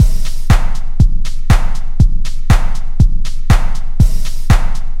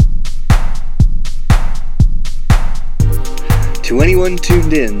everyone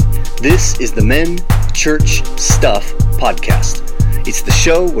tuned in. This is the Men, Church, Stuff podcast. It's the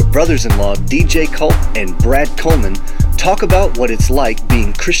show where brothers-in-law DJ Culp and Brad Coleman talk about what it's like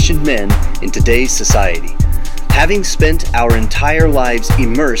being Christian men in today's society. Having spent our entire lives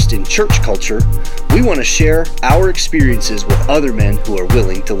immersed in church culture, we want to share our experiences with other men who are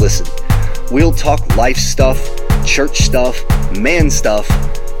willing to listen. We'll talk life stuff, church stuff, man stuff,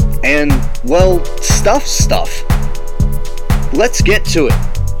 and, well, stuff. Let's get to it.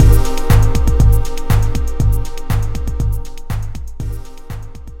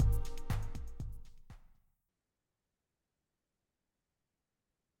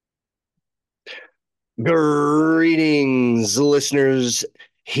 Greetings, listeners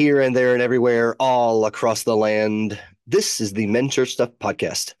here and there and everywhere, all across the land. This is the Men Church Stuff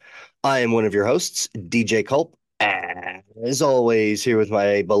podcast. I am one of your hosts, DJ Culp, as always, here with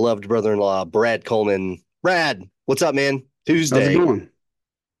my beloved brother-in-law, Brad Coleman. Brad, what's up, man? Tuesday. How's it going?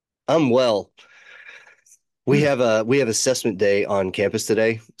 I'm well. We have assessment day on campus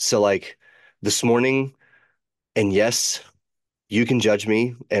today. So this morning, and yes, you can judge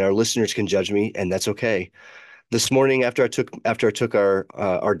me and our listeners can judge me, and that's okay. This morning after I took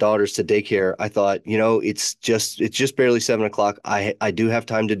our daughters to daycare, I thought, it's just barely 7 o'clock. I do have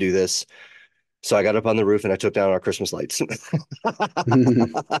time to do this. So I got up on the roof and I took down our Christmas lights.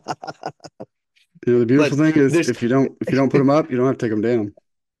 The beautiful thing is if you don't put them up, you don't have to take them down.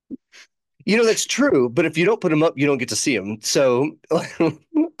 That's true, but if you don't put them up, you don't get to see them. So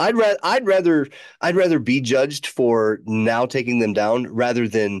I'd rather be judged for now taking them down rather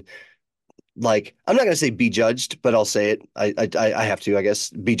than I'm not going to say be judged, but I'll say it. I have to, I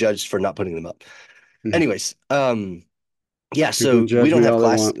guess, be judged for not putting them up. Mhm. Anyways, yeah, People so judge we don't me have all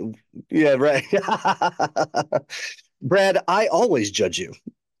they class. want. Yeah, right. Brad, I always judge you.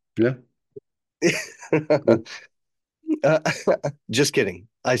 Yeah. Uh, just kidding.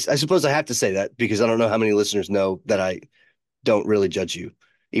 I suppose I have to say that because I don't know how many listeners know that I don't really judge you,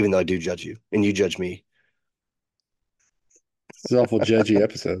 even though I do judge you and you judge me. It's an awful judgy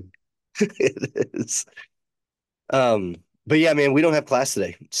episode. It is. But yeah, man, we don't have class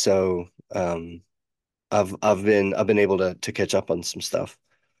today, so I've been able to catch up on some stuff.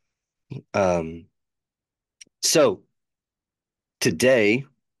 So today,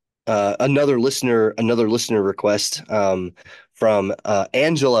 another listener request from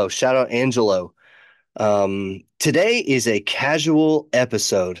Angelo. Shout out Angelo. Today is a casual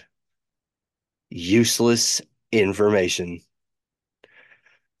episode. Useless information.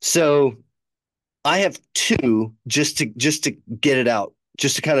 So I have two just to get it out,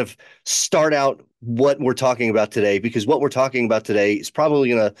 just to kind of start out what we're talking about today, because what we're talking about today is probably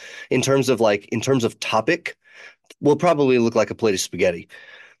gonna, in terms of topic, will probably look like a plate of spaghetti.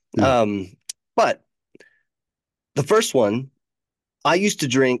 But the first one, I used to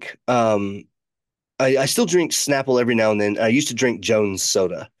drink, I still drink Snapple every now and then. I used to drink Jones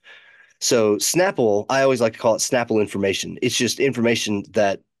soda. So Snapple, I always like to call it Snapple information. It's just information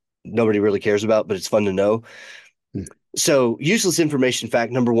that nobody really cares about, but it's fun to know. So useless information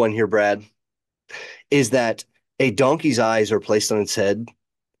fact number one here, Brad, is that a donkey's eyes are placed on its head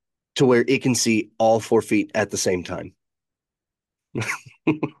to where it can see all 4 feet at the same time.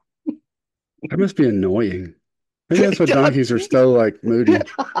 That must be annoying. Maybe that's why donkeys are so moody. Are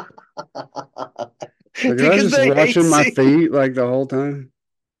I just watching my feet the whole time?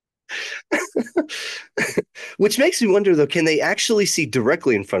 Which makes me wonder though, can they actually see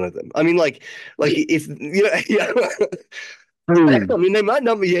directly in front of them? I mean, if yeah. I mean, they might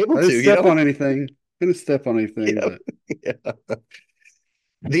not be able to. Step on anything. Gonna step on anything. Yeah. But... Yeah.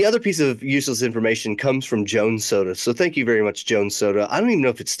 The other piece of useless information comes from Jones Soda. So thank you very much, Jones Soda. I don't even know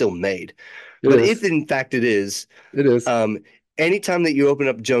if it's still made, but if in fact it is, anytime that you open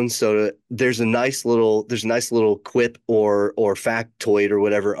up Jones Soda, there's a nice little quip or factoid or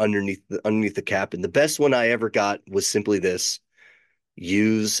whatever underneath the cap. And the best one I ever got was simply this: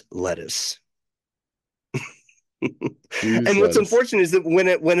 use lettuce. And what's unfortunate is that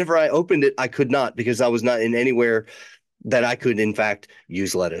whenever I opened it, I could not, because I was not in anywhere that I could in fact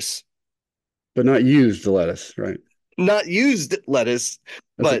use lettuce. But not used lettuce, right? Not used lettuce.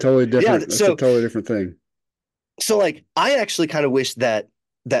 That's a totally different. That's a totally different thing. So I actually kind of wish that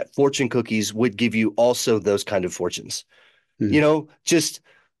fortune cookies would give you also those kind of fortunes. Just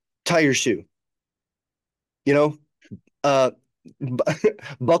tie your shoe.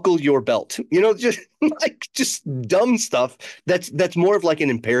 Buckle your belt. Just dumb stuff. That's more of an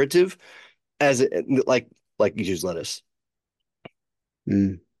imperative, as use lettuce.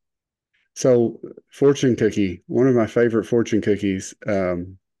 So fortune cookie, one of my favorite fortune cookies,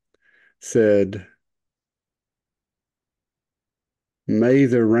 said, May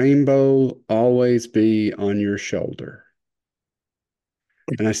the rainbow always be on your shoulder.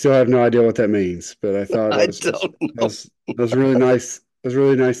 And I still have no idea what that means, but I thought I don't know. that was really nice. That was a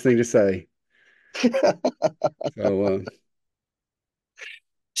really nice thing to say. So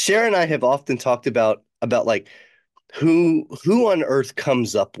Sharon and I have often talked about like who on earth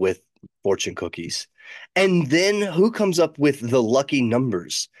comes up with fortune cookies? And then who comes up with the lucky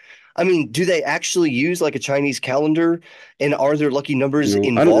numbers? I mean, do they actually use like a Chinese calendar? And are there lucky numbers I don't.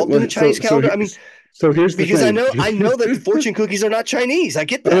 involved in the Well, Chinese calendar? I mean, so here's the because thing. I know that the fortune cookies are not Chinese. I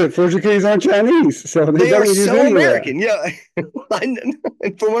get Oh, that. fortune cookies aren't Chinese, so they They are don't use so any of that. American. Yeah. And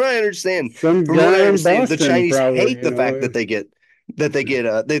Some from what I guy in understand, the Boston Chinese probably, hate the fact that they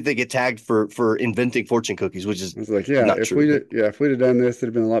get tagged for inventing fortune cookies, which is I was like, not true. But if we'd have done this, it'd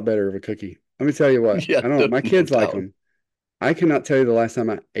have been a lot better of a cookie. Let me tell you what, yeah, I don't know. My no kids like doubt. them. I cannot tell you the last time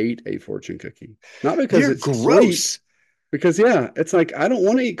I ate a fortune cookie. Not because They're it's sweet, gross. because yeah, it's like I don't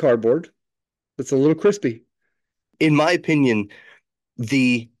want to eat cardboard. It's a little crispy. In my opinion,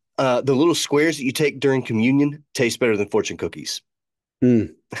 the little squares that you take during communion taste better than fortune cookies.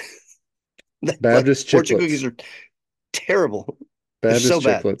 Mm, Like Baptist fortune cookies chiclets. are terrible. They're so Baptist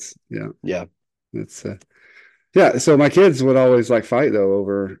bad. chiclets. Yeah, Yeah. that's yeah. So my kids would always like fight though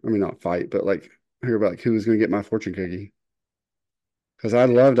over. I mean, not fight, but like hear about like, who was going to get my fortune cookie because I'd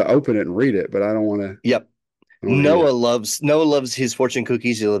love to open it and read it, but I don't want to. Yep. I don't want to eat it. Noah loves his fortune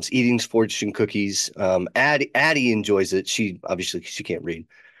cookies. He loves eating fortune cookies. Addie enjoys it. She can't read.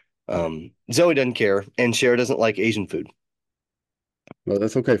 Yeah. Zoe doesn't care, and Cher doesn't like Asian food. Well,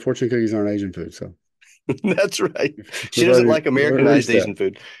 that's okay. Fortune cookies aren't Asian food, so That's right. She doesn't like we've already Americanized reached that. Asian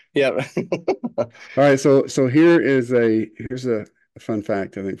food. Yeah. All right, so here's a fun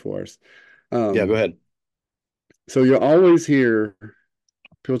fact I think for us. Yeah, go Um, ahead. so you'll always hear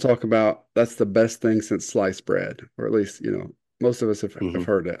people talk about that's the best thing since sliced bread, or at least most of us have Hmm.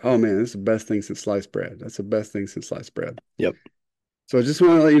 heard it. Oh man, this is the best thing since sliced bread. That's the best thing since sliced bread. Yep. So I just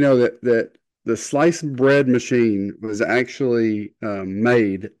want to let you know that the sliced bread machine was actually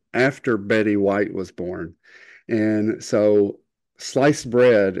made after Betty White was born, and so sliced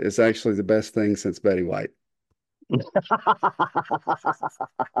bread is actually the best thing since Betty White.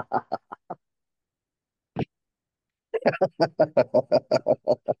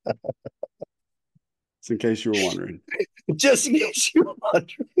 Just in case you were wondering. Just in case you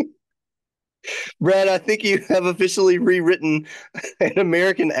wonder, Brad, I think you have officially rewritten an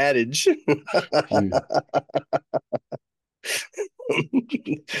American adage. Mm,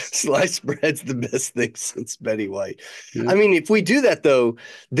 Sliced bread's the best thing since Betty White. yeah, I mean, if we do that though,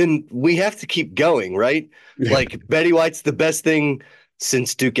 then we have to keep going, right? yeah. Like Betty White's the best thing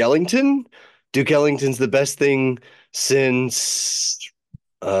since Duke Ellington. Duke Ellington's the best thing since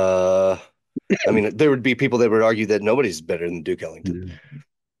uh I mean, there would be people that would argue that nobody's better than Duke Ellington. Mm.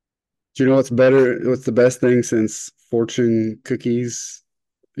 Do you know what's better? What's the best thing since fortune cookies?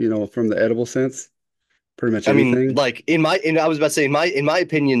 From the edible sense, pretty much I mean, anything. like I was about to say in my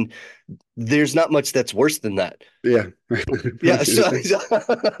opinion, there's not much that's worse than that. Yeah, pretty Yeah, much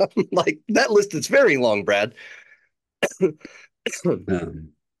anything. like that list is very long, Brad. Um,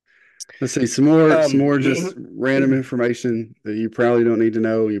 let's see some more just um, random information that you probably don't need to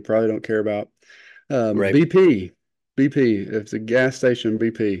know, you probably don't care about. right. BP, it's a gas station,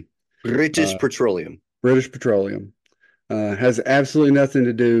 BP, British uh, Petroleum. British Petroleum, has absolutely nothing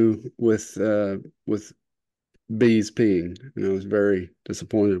to do with bees peeing. I was very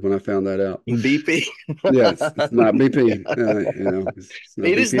disappointed when I found that out. BP. Yeah, it's not BP. It's not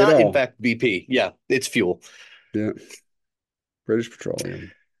It is BP at not, in all. fact, BP. Yeah, it's fuel. Yeah, British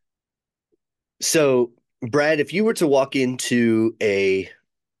Petroleum. So, Brad, if you were to walk into a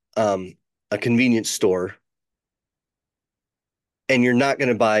convenience store and you're not going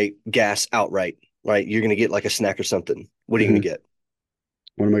to buy gas outright, right? You're going to get like a snack or something. What are you going to Mhm. get?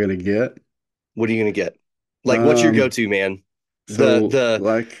 What am I going to get? What are you going to get? Like, what's your Um, go-to, man? so The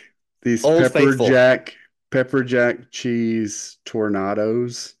like these Old Faithful pepper jack cheese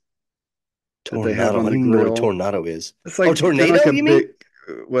tornadoes that they have tornado. on I the don't even know what a grill. tornado is. It's Oh, like kind of like tornado, a you mean? big,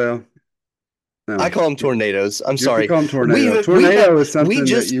 well, I no, call them tornadoes. I'm you sorry. call them tornado. We have Tornado is we something that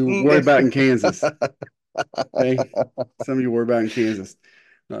just you worry about in Kansas. Okay, some of you worry about in Kansas.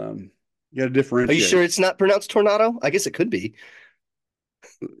 You got to Are you sure differentiate. it's not pronounced tornado? I guess it could be.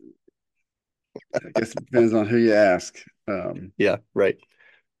 I guess it depends on who you ask. Yeah, right.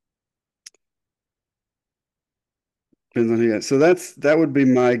 Depends on who you ask. So that would be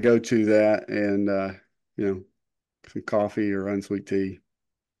my go-to. That and you know some coffee or unsweet tea.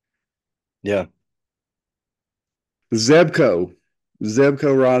 Yeah. Zebco.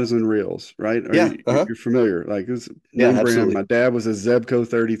 Zebco rods and reels, right? Are Yeah, uh-huh. you're familiar? Like this Yeah, name brand. absolutely. My dad was a Zebco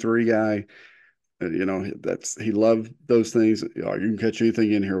 33 guy. You know, that's he loved those things. You can catch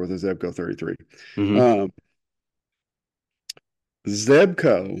anything in here with a Zebco 33. Hmm. Um,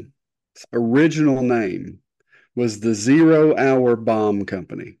 Zebco's original name was the Zero Hour Bomb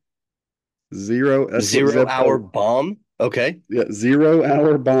Company. Zero. That's what 0 hour Zebco. bomb. Okay. Yeah, Zero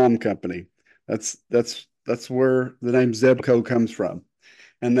Hour Bomb Company. That's where the name Zebco comes from.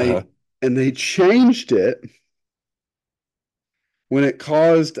 And Uh-huh. they changed it when it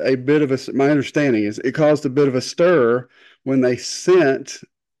caused a bit of a, my understanding is it caused a bit of a stir when they sent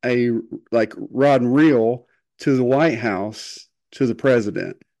a like rod and reel to the White House to the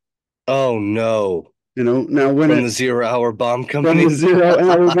president. Oh no. Now when From the it 0 hour bomb from the company. Zero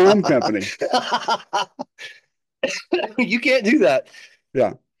Hour Bomb Company. You can't do that.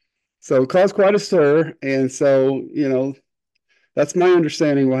 Yeah. So it caused quite a stir. And so, that's my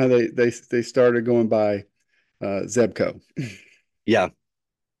understanding why they started going by Zebco. Yeah.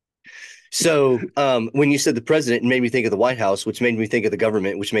 So when you said the president, it made me think of the White House, which made me think of the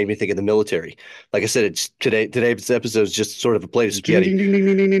government, which made me think of the military. Like I said, it's today's episode is just sort of a plate of Ding, spaghetti. ding, ding, ding,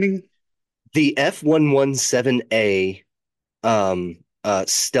 ding, ding, ding, ding. The F-117A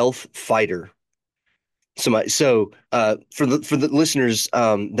stealth fighter. For the listeners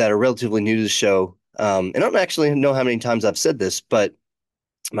that are relatively new to the show, and I don't actually know how many times I've said this, but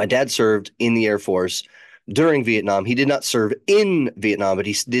my dad served in the Air Force during Vietnam. He did not serve in Vietnam, but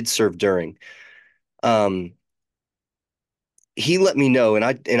he did serve during. Um, he let me know, and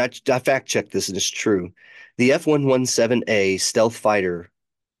I fact checked this, and it's true. The F-117A stealth fighter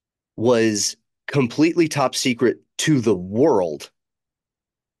was completely top secret to the world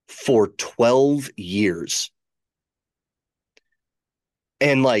for 12 years.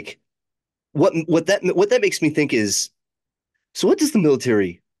 And like what that makes me think is, so what does the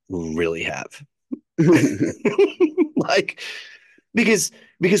military really have? Like because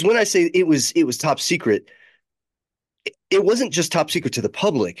because when I say it was top secret, it wasn't just top secret to the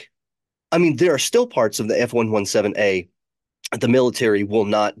public. I mean, there are still parts of the F-117A the military will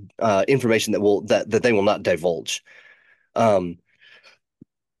not information that they will not divulge. Um,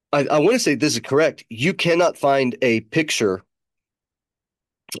 I want to say this is correct. You cannot find a picture,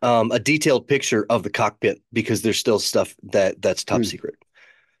 a detailed picture of the cockpit because there's still stuff that's top secret.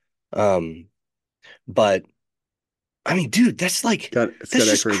 Um, but I mean, dude, It's that's got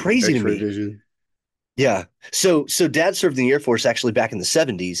just crazy to X-ray me. vision. Yeah. So dad served in the Air Force actually back in the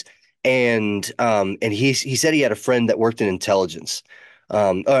 70s, and he said he had a friend that worked in intelligence.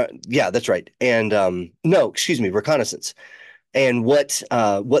 Yeah, that's right. And no, excuse me, reconnaissance. And what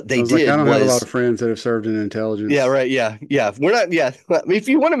I they was like, I did don't have a lot was, of friends that have served in yeah, intelligence. right, yeah, yeah. We're not, yeah. I mean, if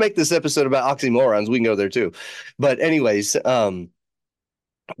you want to make this episode about oxymorons, we can go there too. But anyways,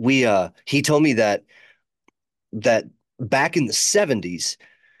 we he told me that back in the 70s,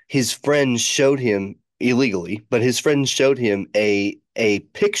 his friends showed him illegally, but his friends showed him a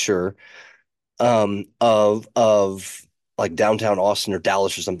picture of like downtown Austin or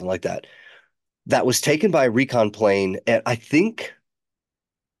Dallas or something like that that was taken by a recon plane at I think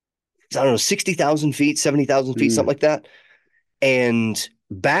I don't know 60,000 feet, 70,000 feet, something Mm, like that. And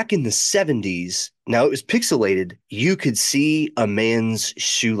back in the 70s, now it was pixelated, you could see a man's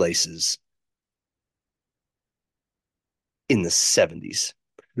shoelaces in the 70s.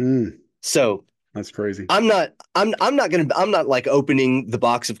 mm, So that's crazy. I'm not like opening the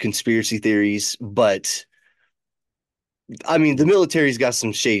box of conspiracy theories, but I mean the military's got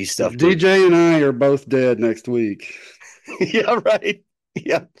some shady If stuff, dude. DJ and I are both dead next week, Yeah, right.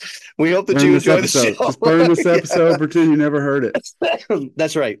 Yeah. We hope that burn you this enjoy the episode. show. Just burn this episode. Yeah. Pretend you never heard it.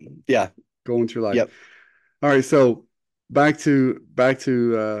 That's right. Yeah. Go into your life. Yep. All right. So back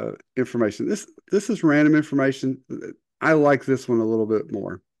to information. This is random information. I like this one a little bit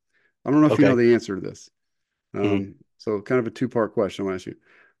more. I don't know if you know Okay. the answer to this. Mhm. So kind of a two-part question I want to ask you.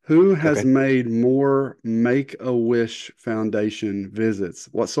 Who has Okay. made more Make-A-Wish Foundation visits?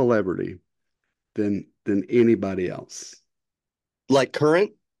 What celebrity than anybody else? Like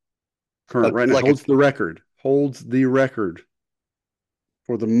current, Current right now like a, holds the record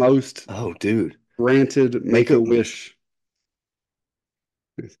for the most oh, dude, granted make a, Make-A-Wish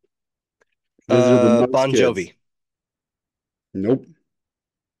visited the most Bon kids. Jovi. Nope.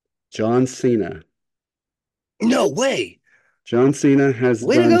 John Cena. No way. John Cena has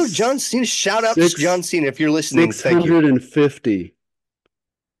Way to done go, John Cena. Shout out to John six Cena if you're listening. six Thank you. hundred and fifty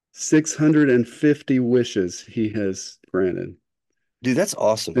 650 wishes he has granted Dude, that's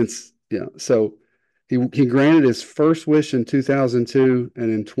awesome. since, yeah. So he granted his first wish in 2002,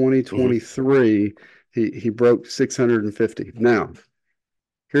 and in Hmm. 2023 he broke 650. Now,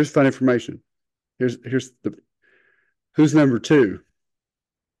 Here's fun information. Here's the who's number two.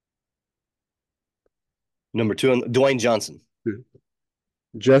 Number two, Dwayne Johnson.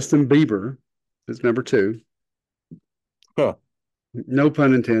 Justin Bieber is number two. Huh. No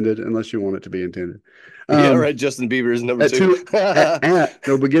pun intended, unless you want it to be intended. Yeah, Um, right. Justin Bieber is number at two. two at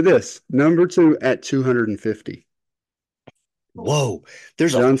no, but get this, number two at 250. Whoa,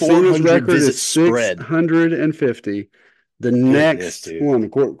 there's a John Cena's 400 record visit is spread. 650. The Goodness, next dude. one,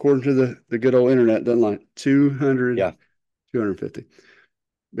 according to the good old internet, doesn't lie, 200, Yeah. 250.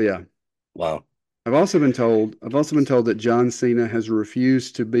 But yeah, Wow. I've also been told that John Cena has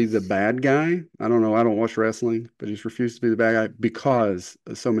refused to be the bad guy. I don't know, I don't watch wrestling, but he's refused to be the bad guy because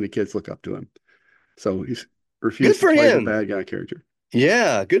so many kids look up to him. So he's Good refused to for play the him. bad guy character.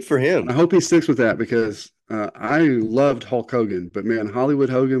 Yeah, good for I him. hope he sticks with that because I loved Hulk Hogan, but man, Hollywood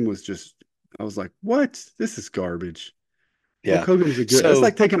Hogan was just, I was like, what? This is garbage. Hulk Yeah. Hogan is a good, that's So,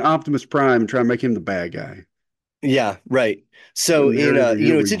 like taking Optimus Prime and trying to make him the bad guy. yeah, right. What So in narrative are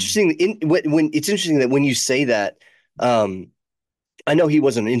you it's reading? interesting when it's interesting that when you say that, um, I know he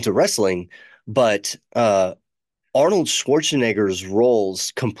wasn't into wrestling, but Arnold Schwarzenegger's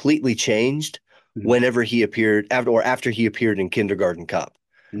roles completely changed Mm, whenever he appeared after he appeared in Kindergarten Cop.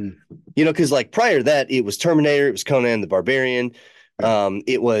 mm, Because like prior to that, it was Terminator, it was Conan the Barbarian. yeah,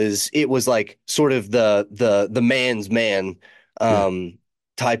 It was like sort of the man's man yeah. um,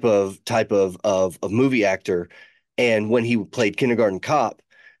 type of movie actor. And when he played Kindergarten Cop,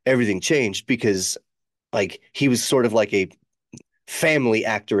 everything changed because like he was sort of like a family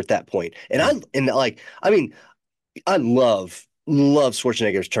actor at that point. And Mm, I mean, I love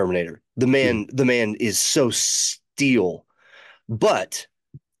Schwarzenegger's Terminator. The yeah. man is so steel, but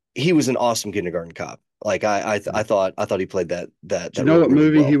he was an awesome kindergarten cop. Like Mm. I thought he played Do you that know role what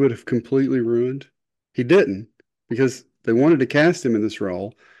really movie he well. would have completely ruined? He didn't because they wanted to cast him in this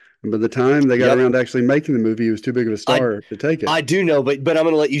role. And by the time they got Yep. around to actually making the movie, he was too big of a I star to take it. I do know, but I'm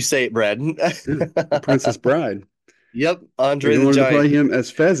gonna let you say it, Brad. Yeah, The Princess Bride. Yep, They Andre the wanted to Giant. play him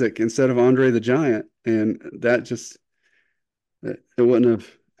as Fezzik instead of Andre the Giant, and that just it wouldn't have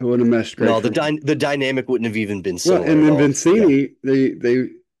meshed great No, for me. the dynamic wouldn't have even been Well, similar and at then all. Yeah. Vincini, they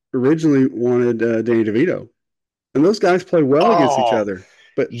originally wanted Danny DeVito, and those guys play well against each Oh, other,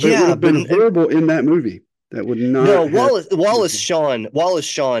 but it would yeah, have been horrible in that movie. That would no, not have Wallace worked.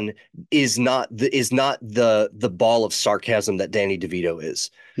 Shawn is not the ball of sarcasm that Danny DeVito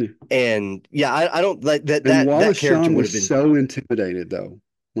is. Yeah. And yeah, I don't like And that Wallace character Shawn would was have been so intimidated though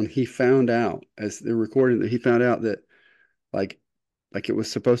when he found out as they're recording that he found out that like it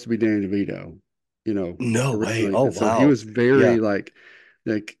was supposed to be Danny DeVito, no way. originally. Oh And so he wow. was very Yeah. like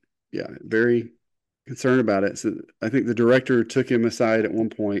yeah, very concerned about it. So I think the director took him aside at one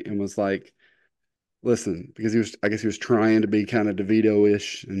point and was like, listen, because I guess he was trying to be kind of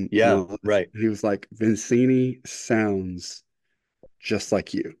DeVito-ish and Yeah, all this. right. He was like, Vincini sounds just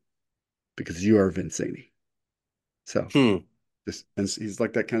like you because you are Vincini. So Hmm. just and he's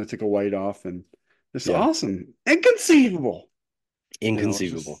like that kind of took a weight off and it's Yeah. awesome. Inconceivable. It's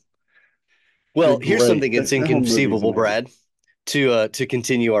Inconceivable. just Well, here's something great. that's That whole movie is inconceivable, amazing. Brad, to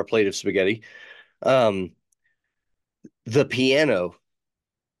continue our plate of spaghetti. Um, the piano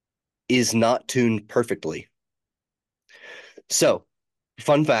is not tuned perfectly. So,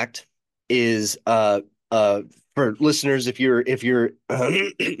 fun fact is uh for listeners, if you're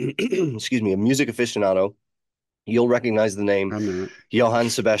excuse me, a music aficionado, you'll recognize the name I'm not. Johann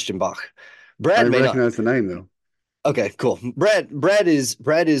Sebastian Bach. I Brad may not. recognize the name though. Okay, cool. Brad is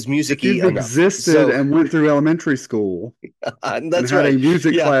If musicy you've enough. existed So and went through elementary school and that's had a right.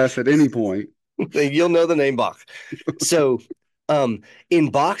 music Yeah, class at any point, you'll know the name Bach. So, um,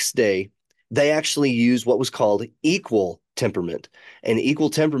 in Bach's day, they actually used what was called equal temperament, and equal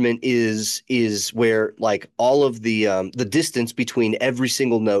temperament is where like all of the distance between every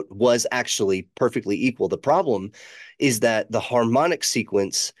single note was actually perfectly equal. The problem is that the harmonic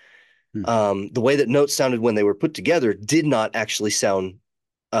sequence, hmm, the way that notes sounded when they were put together, did not actually sound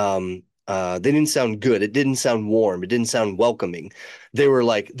they didn't sound good. It didn't sound warm. It didn't sound welcoming. They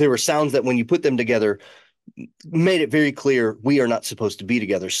were sounds that when you put them together made it very clear we are not supposed to be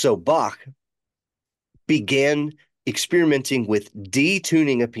together. So Bach began experimenting with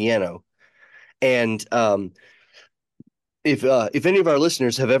detuning a piano. And if any of our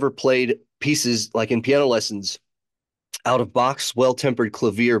listeners have ever played pieces like in piano lessons out of Bach's well-tempered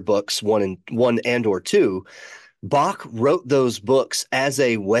clavier books one and or two, Bach wrote those books as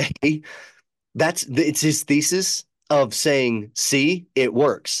a way it's his thesis of saying, see, it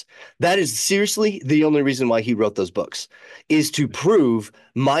works. That is seriously the only reason why he wrote those books, is to prove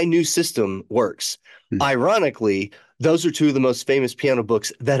my new system works. hmm, Ironically, Those are two of the most famous piano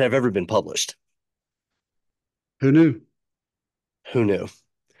books that have ever been published. Who knew? Who knew?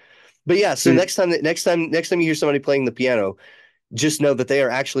 But yeah, so See, next time you hear somebody playing the piano, just know that they are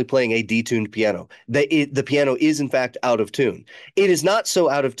actually playing a detuned piano. The piano is in fact out of tune. It is not so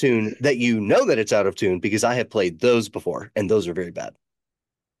out of tune that you know that it's out of tune because I have played those before and those are very bad.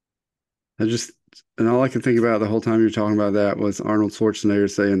 I just, and all I can think about the whole time you're talking about that was Arnold Schwarzenegger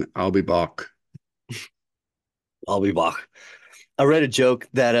saying, "I'll be back." I'll be back. I read a joke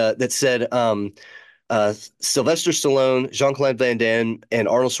that said Sylvester Stallone, Jean-Claude Van Damme, and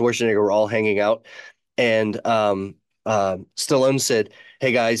Arnold Schwarzenegger were all hanging out, and Stallone said,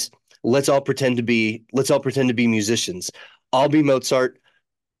 "Hey guys, let's all pretend to be musicians. I'll be Mozart."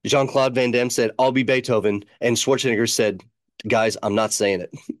 Jean-Claude Van Damme said, "I'll be Beethoven," and Schwarzenegger said, "Guys, I'm not saying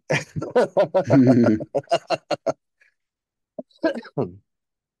it."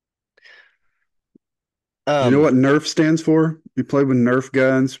 You know um, what Nerf stands for? You play with Nerf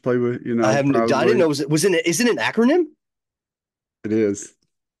guns, play with, I didn't know probably is it an acronym? it is.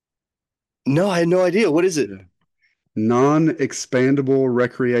 No, I had no idea. What is it? Yeah. Non-expandable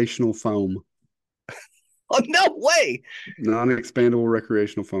recreational foam. Oh, no way. Non-expandable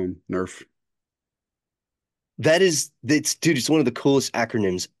recreational foam. Nerf. It's dude, it's one of the coolest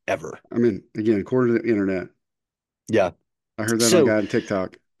acronyms ever. I mean, again, according to the internet, Yeah. I heard that on a So, guy on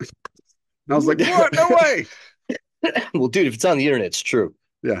TikTok. And I was like, what? No way. well, dude, if it's on the internet, it's true.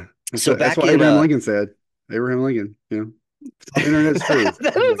 Yeah. So That's back what in Abraham Lincoln said. Abraham Lincoln, if it's on the internet, it's true.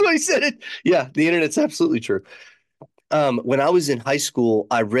 that's what he said it. Yeah, the internet's absolutely true. When I was in high school,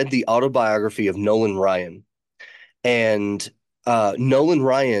 I read the autobiography of Nolan Ryan, and Nolan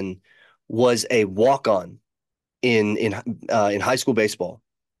Ryan was a walk-on in high school baseball.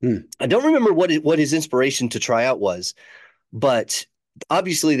 Hmm. I don't remember what his inspiration to try out was, but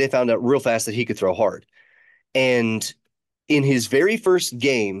obviously they found out real fast that he could throw hard. And in his very first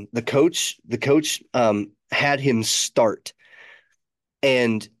game, the coach had him start,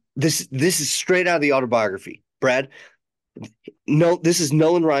 and this is straight out of the autobiography, Brad. No, this is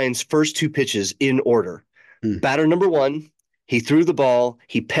Nolan Ryan's first two pitches in order. Hmm. Batter number one, he threw the ball,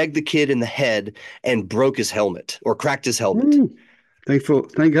 he pegged the kid in the head and broke his helmet or cracked his helmet. Woo.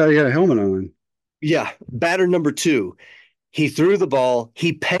 Thank God he had a helmet on. Yeah. Batter number two, he threw the ball,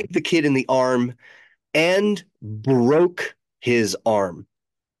 he pegged the kid in the arm and broke his arm.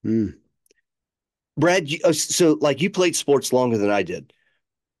 Hmm. Brad, so like you played sports longer than I did.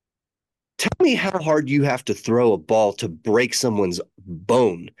 Tell me how hard you have to throw a ball to break someone's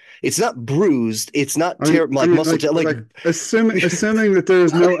bone. It's not bruised. It's not terrible I like mean, muscle tear. Like, assuming that there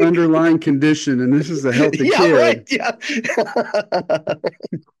is no underlying condition and this is a healthy yeah, right. kid, Yeah.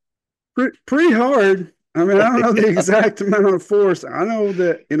 pretty hard. I mean, I don't know the exact amount of force. I know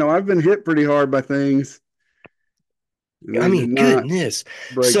that, I've been hit pretty hard by things, and I they did mean, not goodness.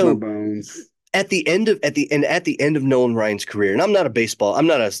 break my So bones. at the end of Nolan Ryan's career, and I'm not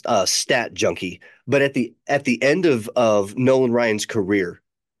a stat junkie, but at the end of Nolan Ryan's career,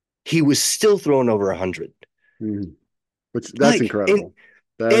 he was still throwing over 100. Mhm. Which that's Like, and incredible.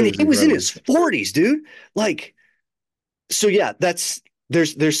 That and is he was in incredible. his 40s, dude. Like, so yeah, that's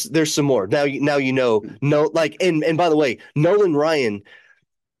there's some more. Now you know, no, like, and by the way, Nolan Ryan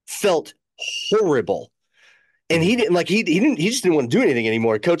felt horrible. And he Mhm. didn't like he just didn't want to do anything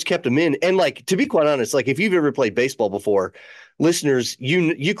anymore. Coach kept him in. And like, to be quite honest, like, if you've ever played baseball before, listeners,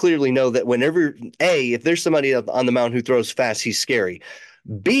 you clearly know that whenever if there's somebody on the mound who throws fast, he's scary.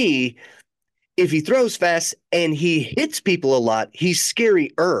 B, if he throws fast and he hits people a lot, he's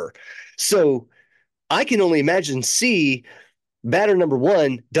scarier. So I can only imagine C, batter number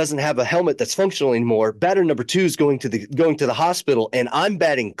one doesn't have a helmet that's functional anymore. Batter number two is going to the hospital, and I'm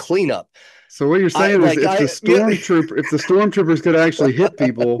batting cleanup. So what you're I saying is like if the I yeah, stormtroopers could actually hit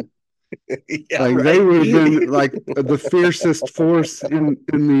people, yeah, like they right. would have been like the fiercest force in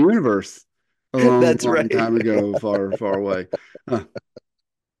the universe a long, That's long right. time ago, far, far away. Huh.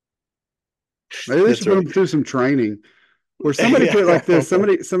 Maybe they That's should put right. them through some training. Where somebody Yeah. put it like this,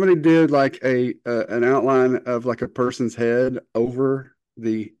 somebody did like a an outline of like a person's head over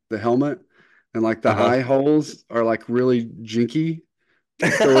the helmet, and like the Uh-huh. eye holes are like really jinky.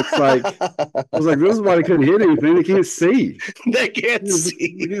 So it's like I was like, this is why they couldn't hit anything. They can't see. They can't They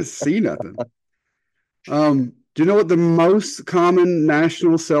see. can't see nothing. Do you know what the most common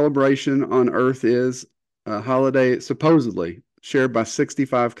national celebration on Earth is? A holiday supposedly shared by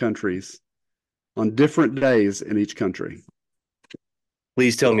 65 countries on different days in each country.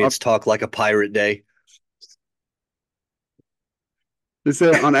 Please tell So me up it's Talk Like a Pirate Day. It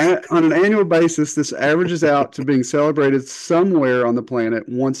said on an annual basis, this averages out to being celebrated somewhere on the planet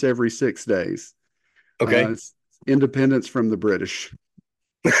once every 6 days. Uh, Okay. independence from the British.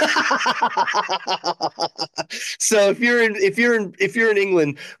 So if you're in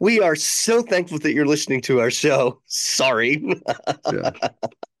England, we are so thankful that you're listening to our show. Sorry. Yeah.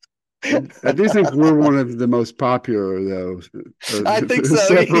 I do think we're one of the most popular, though, I think so.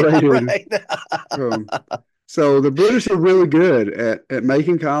 Yeah, separated right. from. So the British are really good at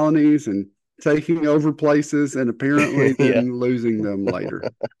making colonies and taking over places and apparently Yeah. then losing them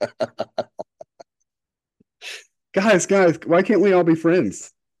later. Guys, why can't we all be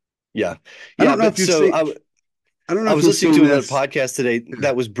friends? Yeah. I Yeah, don't know but if you've seen, I don't know I if was you've listening seen to another this. podcast today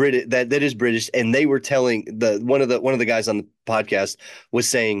that was British that is British, and they were telling one of the guys on the podcast was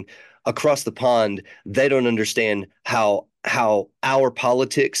saying across the pond they don't understand how our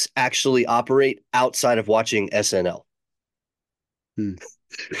politics actually operate outside of watching SNL. Hmm.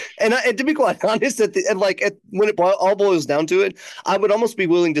 And to be quite honest, when it all boils down to it, I would almost be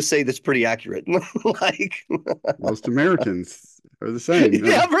willing to say that's pretty accurate. Like, Most Americans are the same.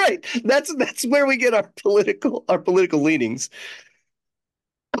 yeah, right. That's where we get our political leanings.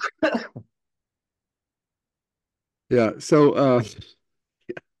 Yeah. So I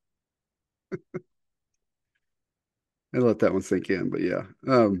let that one sink in, but yeah.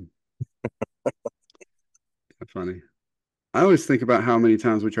 Funny. I always think about how many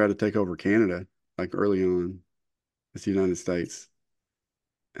times we try to take over Canada, like early on, as the United States.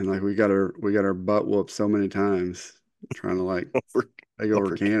 And like we got our butt whooped so many times trying to like over take over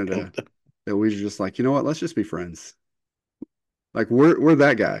over Canada Canada. that we were just like, you know what, let's just be friends. Like we're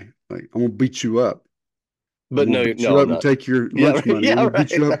that guy. Like I'm gonna beat you up. I'm But gonna no, beat no, you I'm up and not. take your Yeah, lunch money. I'm yeah, gonna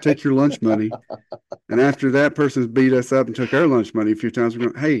beat right, you up, take right. your lunch money. And after that person's beat us up and took our lunch money a few times, we're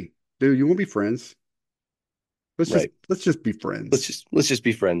going, hey, dude, you want to be friends? Right. Let's just be Let's friends. just let's just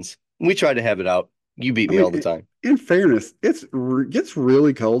be friends. We try to have it out. You beat I me mean, all the time. in fairness, gets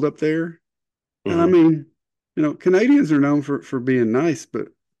really cold up there. And I Hmm. mean, Canadians are known for being nice, but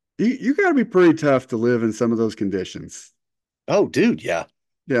you got to be pretty tough to live in some of those conditions. Oh, dude, yeah.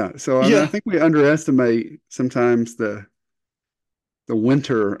 Yeah. So I mean, I Yeah. think we underestimate sometimes the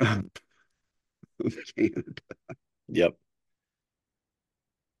winter of Canada. Yep.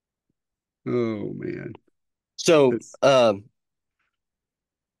 Oh man, So, it's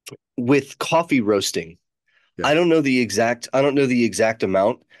with coffee roasting, yeah. I don't know the exact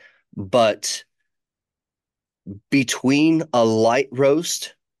amount, but between a light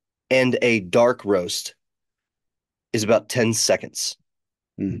roast and a dark roast is about 10 seconds.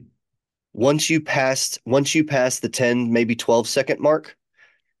 Mm. Once you pass the 10, maybe 12-second mark,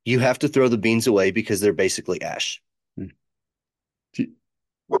 you have to throw the beans away because they're basically ash. Mm.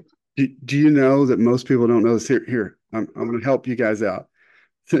 Do, do you know that most people don't know this? Here, I'm going to help you guys out.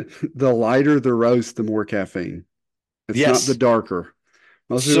 The lighter the roast, the more caffeine. It's not the Yes, darker.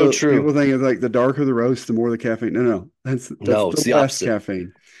 Most so people true. think it's like the darker the roast, the more the caffeine. No, no, that's No, the it's the less opposite.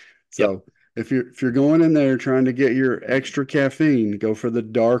 caffeine. Yep, So if you're going in there trying to get your extra caffeine, go for the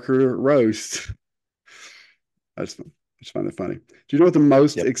darker roast. I just find it funny. Do you know what the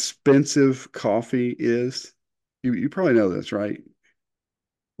most yep. expensive coffee is? You probably know this, right?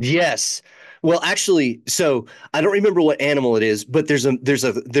 Yes. Well, actually, so I don't remember what animal it is, but there's an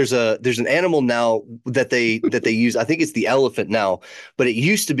animal now that they use. I think it's the elephant now, but it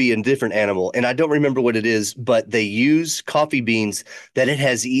used to be a different animal, and I don't remember what it is, but they use coffee beans that it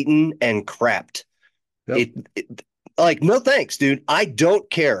has eaten and crapped. Yep. It like no thanks, dude. I don't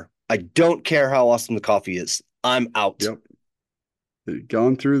care. I don't care how awesome the coffee is. I'm out. Yep.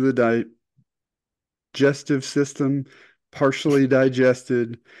 Gone through the digestive system, partially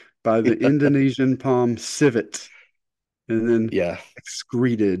digested by the Indonesian palm civet, and then Yeah.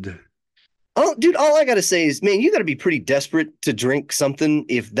 excreted. Oh, dude, all I gotta say is, man, you gotta be pretty desperate to drink something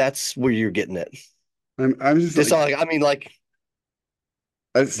if that's where you're getting it. I'm just That's like, all I mean, like,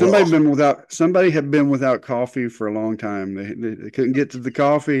 ugh. somebody had been without coffee for a long time. They couldn't get to the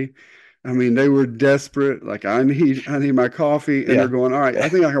coffee. I mean, they were desperate. Like, I need my coffee, and they're Yeah. going, all right, I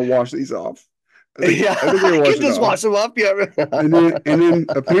think I can wash these off. I think Yeah, I think they I can can wash it just off. wash them up. Yeah. And then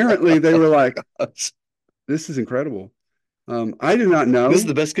apparently they were like, this is incredible. I do not This is know.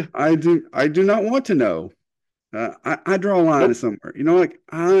 the best. I do not want to know. I draw a line Nope. somewhere. Like Yep.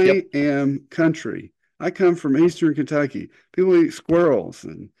 I am country. I come from Eastern Kentucky. People eat squirrels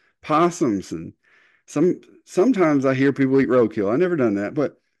and possums, and sometimes I hear people eat roadkill. I never done that,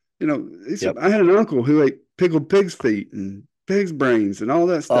 but Yep. I had an uncle who ate pickled pig's feet and pig's brains and all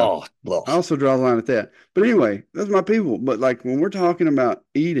that stuff. Oh, well, I also draw the line at that. But anyway, that's my people. But like when we're talking about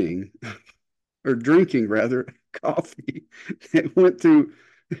eating or drinking rather coffee, it went to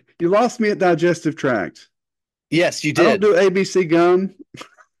you lost me at digestive tract. yes, you I don't did. do ABC gum.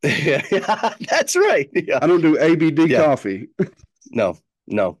 Yeah, that's right. Yeah, I don't do ABD yeah. coffee, No,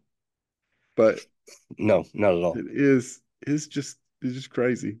 no, but no, not at all. it is it's just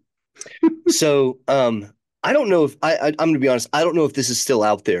crazy. So, I don't know if I'm going to be honest. I don't know if this is still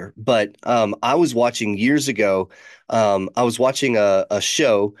out there, but I was watching years ago. I was watching a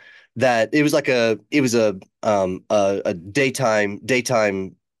show that it was a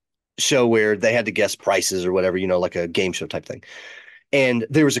daytime show where they had to guess prices or whatever, like a game show type thing. And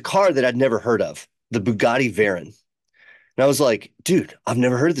there was a car that I'd never heard of, the Bugatti Veyron. And I was like, dude, I've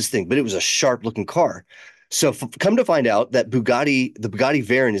never heard of this thing, but it was a sharp looking car. So come to find out that the Bugatti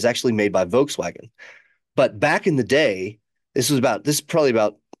Veyron is actually made by Volkswagen. But back in the day, this is probably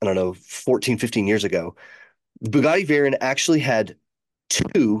about, I don't know, 14, 15 years ago. The Bugatti Veyron actually had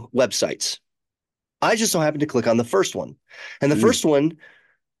two websites. I just so happened to click on the first one. And the Mm. first one,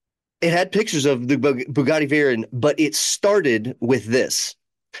 it had pictures of the Bugatti Veyron, but it started with this.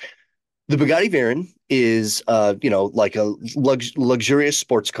 The Bugatti Veyron is, like a luxurious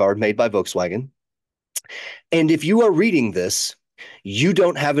sports car made by Volkswagen. And if you are reading this, you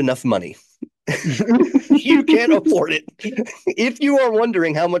don't have enough money. You can't afford it. If you are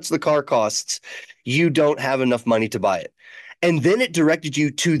wondering how much the car costs, you don't have enough money to buy it. And then it directed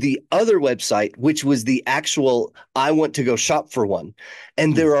you to the other website, which was the actual I want to go shop for one.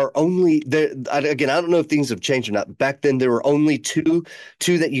 And there are only there again, I don't know if things have changed or not. Back then there were only two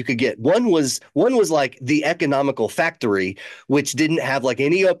that you could get. One was like the economical factory, which didn't have like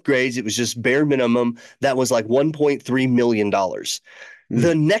any upgrades. It was just bare minimum. That was like $1.3 million.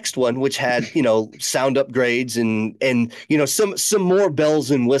 The Mm. next one, which had, sound upgrades and some more bells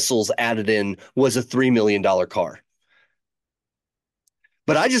and whistles added in, was a $3 million car.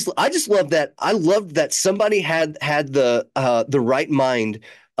 But I just love that. I loved that somebody had the right mind,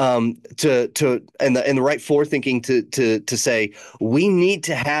 to and the right forethinking to say we need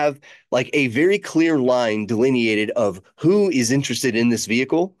to have like a very clear line delineated of who is interested in this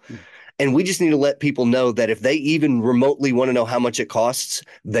vehicle. And we just need to let people know that if they even remotely want to know how much it costs,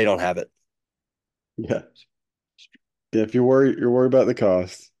 they don't have it. Yeah. Yeah, if you're worried about the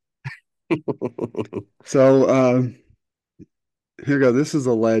cost. So here we go. This is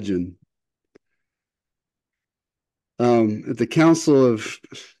a legend. At the Council of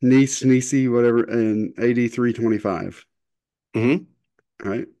Nice, whatever, in AD 325. Hmm. All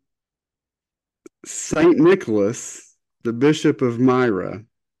right. Saint Nicholas, the Bishop of Myra,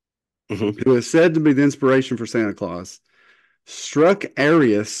 Hmm. who is said to be the inspiration for Santa Claus, struck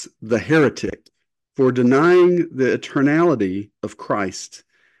Arius the heretic for denying the eternality of Christ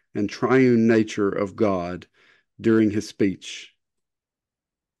and triune nature of God during his speech.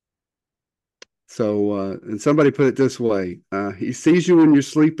 So, and somebody put it this way: he sees you when you're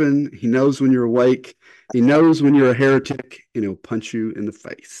sleeping, he knows when you're awake, he knows when you're a heretic, and he'll punch you in the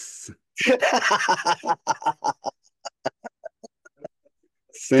face.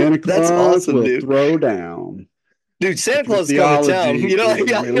 Santa That's Claus awesome, will dude. throw down Dude, Santa if your Claus is coming to town. theology is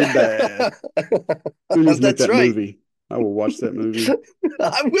Yeah, really yeah. bad. We need to make That's that right. movie. I will watch that movie.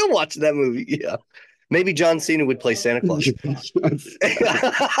 I will watch that movie. Yeah. Maybe John Cena would play Santa Claus.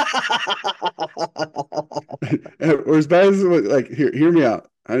 Or as bad as like, hear me out.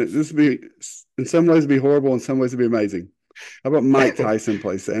 This would be in some ways be horrible, in some ways it'd be amazing. How about Mike Tyson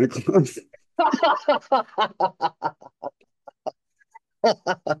play Santa Claus?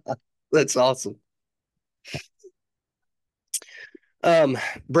 That's awesome. Um,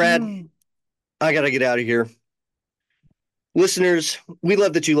 Brad, I gotta get out of here. Listeners, we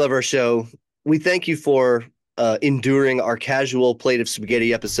love that you love our show. We thank you for enduring our casual plate of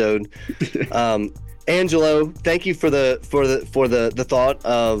spaghetti episode. Um, Angelo, thank you for the thought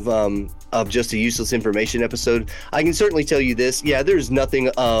of just a useless information episode. I can certainly tell you this. Yeah, there's nothing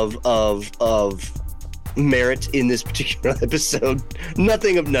of merit in this particular episode.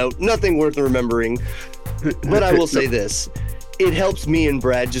 Nothing of note. Nothing worth remembering. But I will say this: it helps me and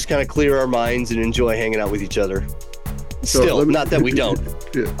Brad just kind of clear our minds and enjoy hanging out with each other. So Still, not that we don't.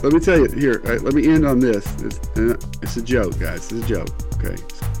 Yeah, let me tell you here. Let me end on this. It's a joke, guys. It's a joke. Okay,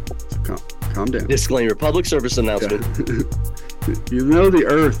 so calm down. Disclaimer: public service announcement. Yeah. You know the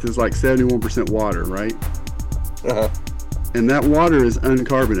Earth is like 71% water, right? Uh-huh. And that water is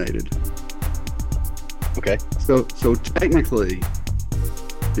uncarbonated. Okay. So technically,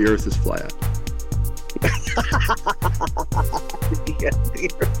 the Earth is flat. Yeah,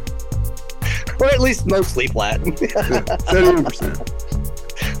 or at least mostly flat. 71%.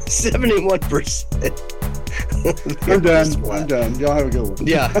 71%. I'm done. I'm done. Y'all have a good one.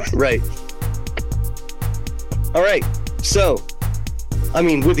 Yeah, right. All right. So, I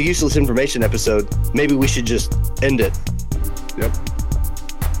mean, with the useless information episode, maybe we should just end it. Yep.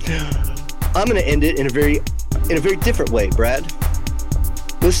 I'm going to end it in a very different way, Brad.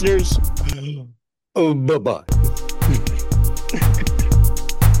 Listeners, oh, bye bye.